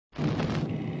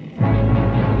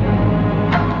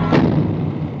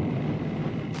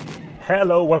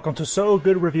Hello, welcome to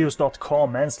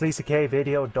SoGoodReviews.com and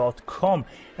SleazyKVideo.com,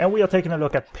 and we are taking a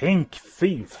look at Pink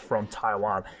Thief from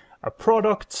Taiwan, a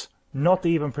product not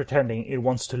even pretending it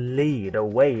wants to lead a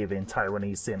wave in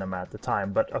Taiwanese cinema at the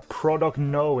time, but a product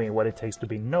knowing what it takes to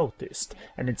be noticed,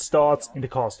 and it starts in the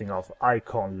casting of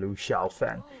icon Liu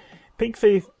Xiaofan. Pink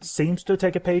Thief seems to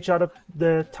take a page out of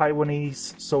the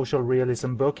Taiwanese social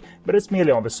realism book, but it's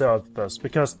merely on the surface,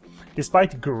 because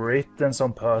despite grit and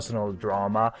some personal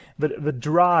drama, the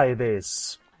drive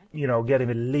is, getting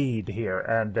the lead here,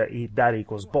 and that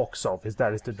equals box office,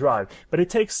 that is the drive. But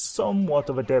it takes somewhat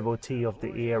of a devotee of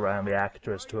the era and the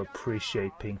actress to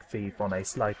appreciate Pink Thief on a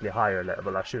slightly higher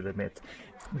level, I should admit.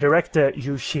 Director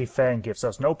Yu Shifeng gives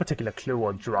us no particular clue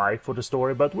or drive for the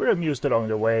story, but we're amused along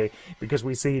the way because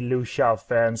we see Liu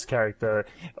Xiaofan's character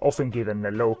often given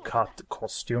low-cut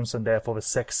costumes, and therefore the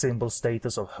sex symbol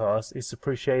status of hers is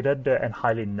appreciated and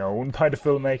highly known by the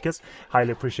filmmakers,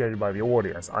 highly appreciated by the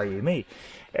audience, i.e. me.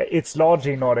 It's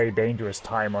largely not a dangerous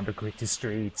time on the gritty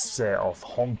streets of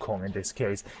Hong Kong in this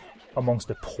case, amongst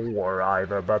the poor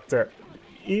either, but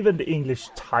even the English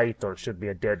title should be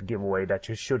a dead giveaway that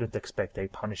you shouldn't expect a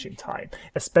punishing time,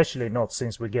 especially not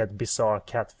since we get bizarre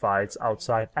cat fights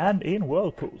outside and in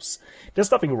whirlpools.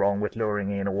 There's nothing wrong with luring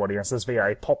in audiences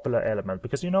via a popular element,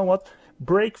 because you know what?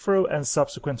 Breakthrough and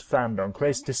subsequent fandom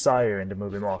creates desire in the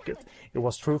movie market. It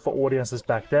was true for audiences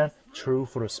back then, true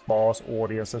for the sparse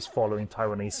audiences following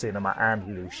Taiwanese cinema and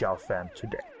Liu Xiaofan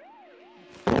today.